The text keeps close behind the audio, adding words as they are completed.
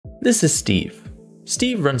This is Steve.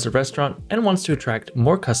 Steve runs a restaurant and wants to attract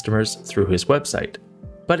more customers through his website,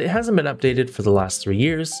 but it hasn't been updated for the last 3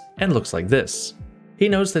 years and looks like this. He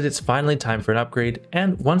knows that it's finally time for an upgrade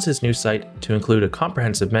and wants his new site to include a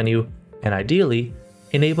comprehensive menu and ideally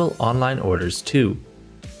enable online orders too.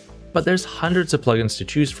 But there's hundreds of plugins to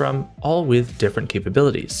choose from, all with different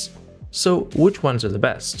capabilities. So which ones are the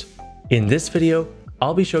best? In this video,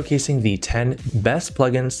 I'll be showcasing the 10 best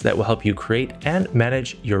plugins that will help you create and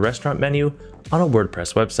manage your restaurant menu on a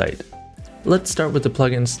WordPress website. Let's start with the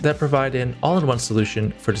plugins that provide an all-in-one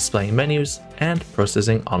solution for displaying menus and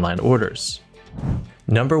processing online orders.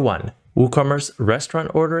 Number 1. WooCommerce Restaurant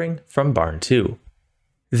Ordering from Barn2.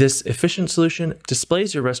 This efficient solution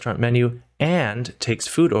displays your restaurant menu and takes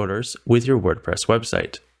food orders with your WordPress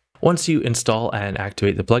website. Once you install and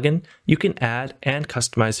activate the plugin, you can add and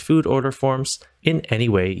customize food order forms in any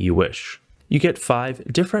way you wish. You get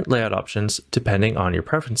 5 different layout options depending on your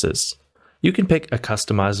preferences. You can pick a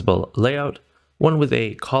customizable layout, one with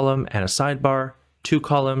a column and a sidebar, 2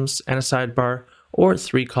 columns and a sidebar, or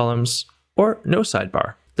 3 columns, or no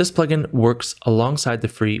sidebar. This plugin works alongside the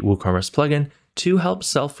free WooCommerce plugin to help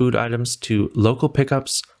sell food items to local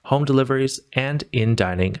pickups, home deliveries, and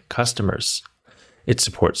in-dining customers. It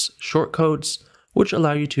supports shortcodes, which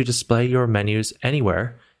allow you to display your menus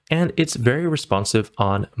anywhere, and it's very responsive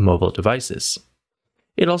on mobile devices.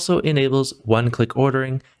 It also enables one-click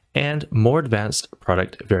ordering and more advanced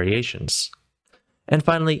product variations. And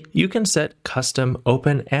finally, you can set custom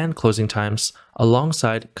open and closing times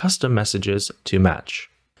alongside custom messages to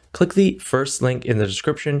match. Click the first link in the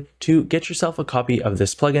description to get yourself a copy of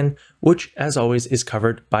this plugin, which as always is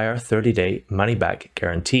covered by our 30-day money-back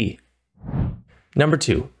guarantee. Number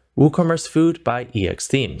 2. WooCommerce Food by EX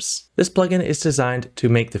Themes. This plugin is designed to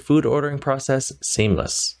make the food ordering process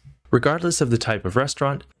seamless. Regardless of the type of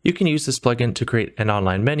restaurant, you can use this plugin to create an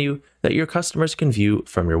online menu that your customers can view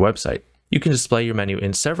from your website. You can display your menu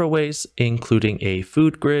in several ways, including a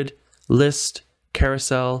food grid, list,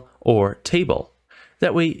 carousel, or table.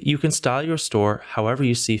 That way, you can style your store however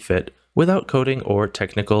you see fit without coding or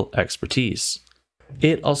technical expertise.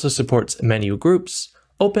 It also supports menu groups,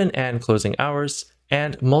 open and closing hours,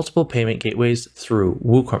 and multiple payment gateways through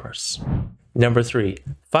WooCommerce. Number 3.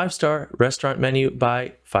 5-Star Restaurant Menu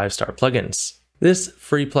by 5-Star Plugins. This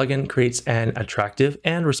free plugin creates an attractive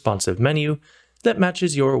and responsive menu that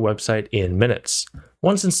matches your website in minutes.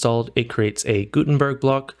 Once installed, it creates a Gutenberg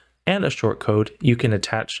block and a shortcode you can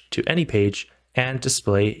attach to any page and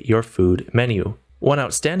display your food menu. One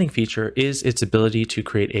outstanding feature is its ability to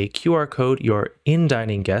create a QR code your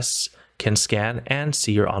in-dining guests can scan and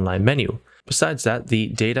see your online menu. Besides that, the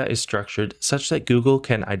data is structured such that Google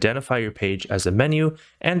can identify your page as a menu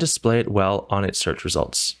and display it well on its search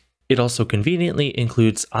results. It also conveniently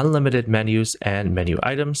includes unlimited menus and menu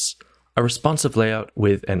items, a responsive layout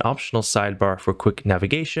with an optional sidebar for quick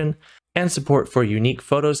navigation, and support for unique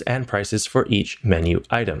photos and prices for each menu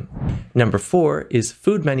item. Number 4 is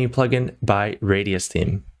Food Menu Plugin by Radius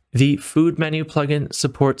Theme. The Food Menu plugin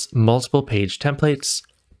supports multiple page templates,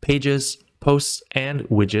 pages, posts, and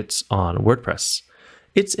widgets on WordPress.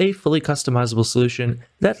 It's a fully customizable solution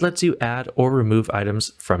that lets you add or remove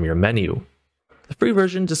items from your menu. The free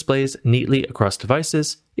version displays neatly across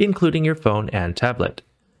devices, including your phone and tablet.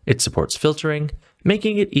 It supports filtering,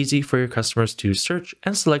 making it easy for your customers to search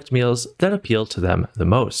and select meals that appeal to them the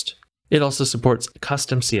most. It also supports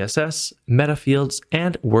custom CSS, meta fields,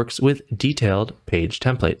 and works with detailed page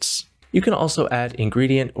templates. You can also add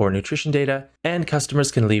ingredient or nutrition data, and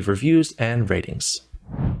customers can leave reviews and ratings.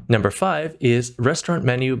 Number 5 is Restaurant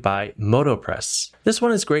Menu by MotoPress. This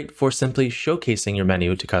one is great for simply showcasing your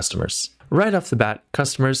menu to customers. Right off the bat,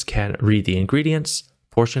 customers can read the ingredients,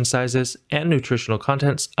 portion sizes, and nutritional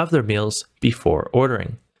contents of their meals before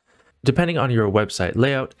ordering. Depending on your website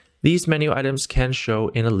layout, these menu items can show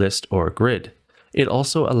in a list or grid. It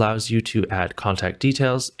also allows you to add contact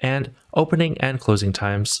details and opening and closing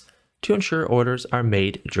times to ensure orders are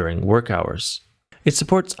made during work hours. It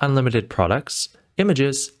supports unlimited products,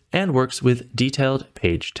 images, and works with detailed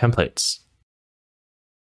page templates.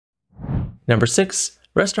 Number 6.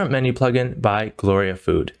 Restaurant Menu Plugin by Gloria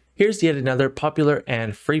Food. Here's yet another popular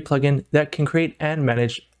and free plugin that can create and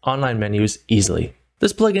manage online menus easily.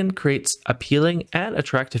 This plugin creates appealing and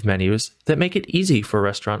attractive menus that make it easy for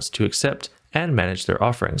restaurants to accept and manage their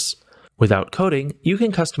offerings. Without coding, you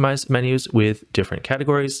can customize menus with different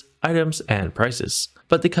categories, items, and prices.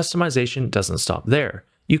 But the customization doesn't stop there.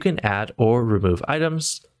 You can add or remove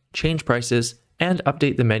items, change prices, and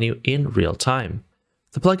update the menu in real time.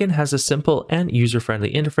 The plugin has a simple and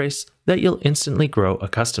user-friendly interface that you'll instantly grow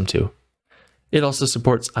accustomed to. It also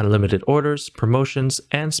supports unlimited orders, promotions,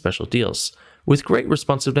 and special deals, with great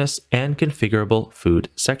responsiveness and configurable food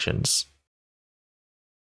sections.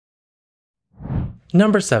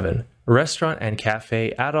 Number 7. Restaurant and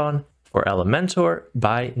Cafe Add-on for Elementor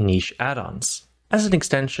by Niche Add-ons. As an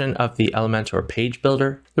extension of the Elementor page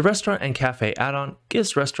builder, the Restaurant and Cafe add-on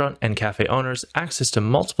gives restaurant and cafe owners access to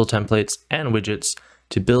multiple templates and widgets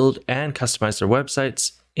to build and customize their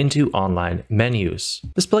websites into online menus.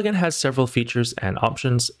 This plugin has several features and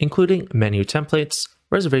options, including menu templates,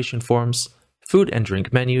 reservation forms, food and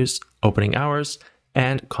drink menus, opening hours,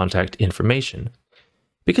 and contact information.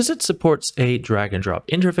 Because it supports a drag and drop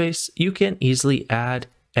interface, you can easily add,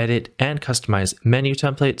 edit, and customize menu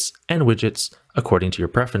templates and widgets according to your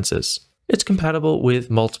preferences. It's compatible with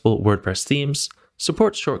multiple WordPress themes,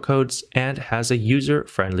 supports shortcodes, and has a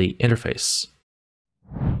user-friendly interface.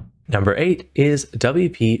 Number 8 is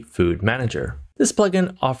WP Food Manager. This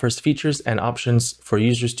plugin offers features and options for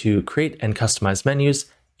users to create and customize menus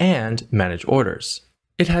and manage orders.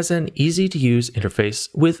 It has an easy-to-use interface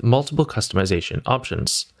with multiple customization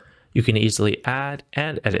options. You can easily add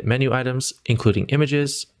and edit menu items, including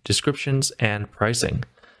images, descriptions, and pricing.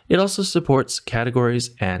 It also supports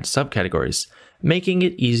categories and subcategories, making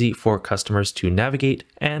it easy for customers to navigate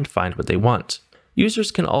and find what they want.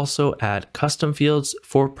 Users can also add custom fields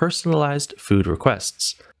for personalized food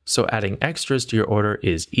requests, so adding extras to your order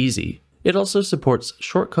is easy. It also supports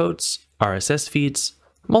shortcodes, RSS feeds,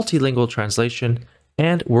 multilingual translation,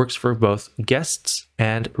 and works for both guests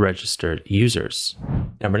and registered users.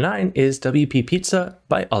 Number 9 is WP Pizza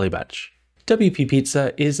by Olibatch. WP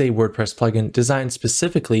Pizza is a WordPress plugin designed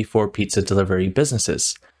specifically for pizza delivery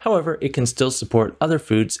businesses. However, it can still support other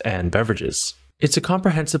foods and beverages. It's a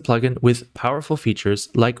comprehensive plugin with powerful features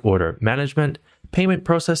like order management, payment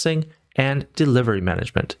processing, and delivery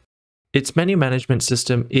management. Its menu management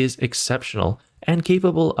system is exceptional and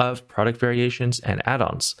capable of product variations and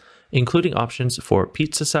add-ons, including options for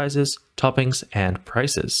pizza sizes, toppings, and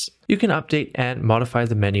prices. You can update and modify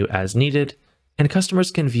the menu as needed, and customers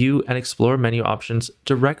can view and explore menu options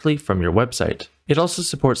directly from your website. It also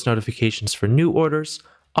supports notifications for new orders,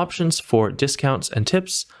 options for discounts and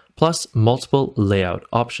tips, plus multiple layout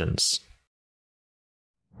options.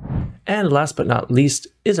 And last but not least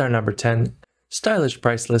is our number 10, Stylish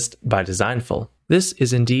Price List by Designful. This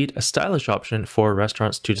is indeed a stylish option for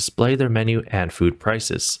restaurants to display their menu and food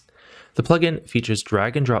prices. The plugin features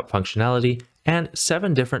drag and drop functionality and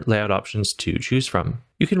 7 different layout options to choose from.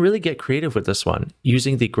 You can really get creative with this one,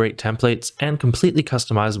 using the great templates and completely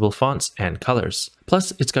customizable fonts and colors.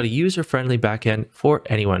 Plus, it's got a user-friendly backend for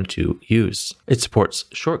anyone to use. It supports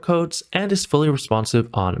shortcodes and is fully responsive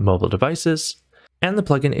on mobile devices, and the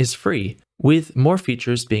plugin is free, with more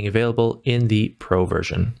features being available in the Pro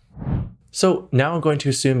version. So now I'm going to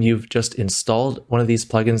assume you've just installed one of these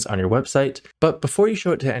plugins on your website, but before you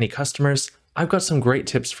show it to any customers, I've got some great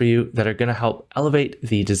tips for you that are going to help elevate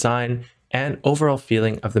the design and overall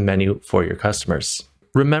feeling of the menu for your customers.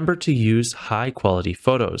 Remember to use high quality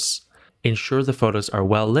photos. Ensure the photos are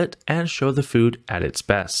well lit and show the food at its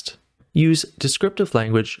best. Use descriptive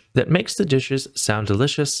language that makes the dishes sound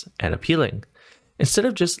delicious and appealing. Instead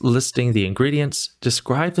of just listing the ingredients,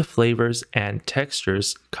 describe the flavors and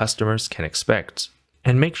textures customers can expect.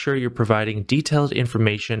 And make sure you're providing detailed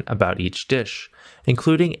information about each dish,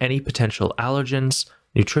 including any potential allergens,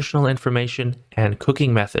 nutritional information, and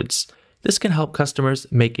cooking methods. This can help customers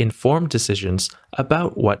make informed decisions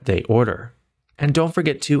about what they order. And don't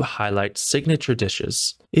forget to highlight signature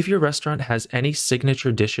dishes. If your restaurant has any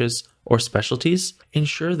signature dishes or specialties,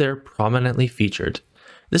 ensure they're prominently featured.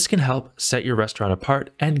 This can help set your restaurant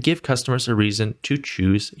apart and give customers a reason to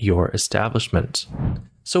choose your establishment.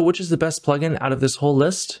 So which is the best plugin out of this whole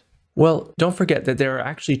list? Well, don't forget that there are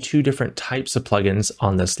actually 2 different types of plugins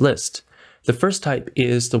on this list. The first type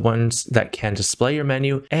is the ones that can display your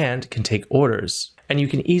menu and can take orders. And you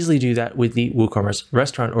can easily do that with the WooCommerce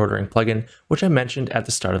restaurant ordering plugin, which I mentioned at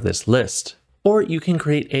the start of this list. Or you can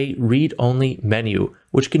create a read-only menu,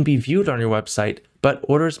 which can be viewed on your website, but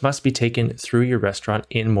orders must be taken through your restaurant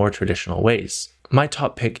in more traditional ways. My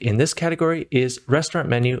top pick in this category is Restaurant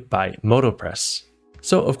Menu by MotoPress.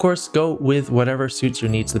 So of course, go with whatever suits your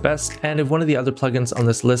needs the best, and if one of the other plugins on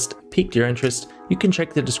this list piqued your interest, you can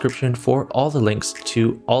check the description for all the links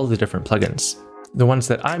to all the different plugins. The ones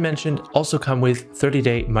that I mentioned also come with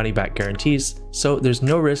 30-day money-back guarantees, so there's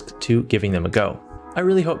no risk to giving them a go. I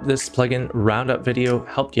really hope this plugin roundup video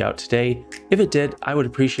helped you out today. If it did, I would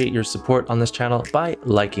appreciate your support on this channel by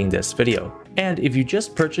liking this video. And if you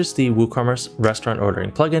just purchased the WooCommerce restaurant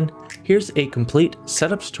ordering plugin, here's a complete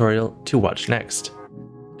setup tutorial to watch next.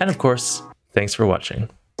 And of course, thanks for watching.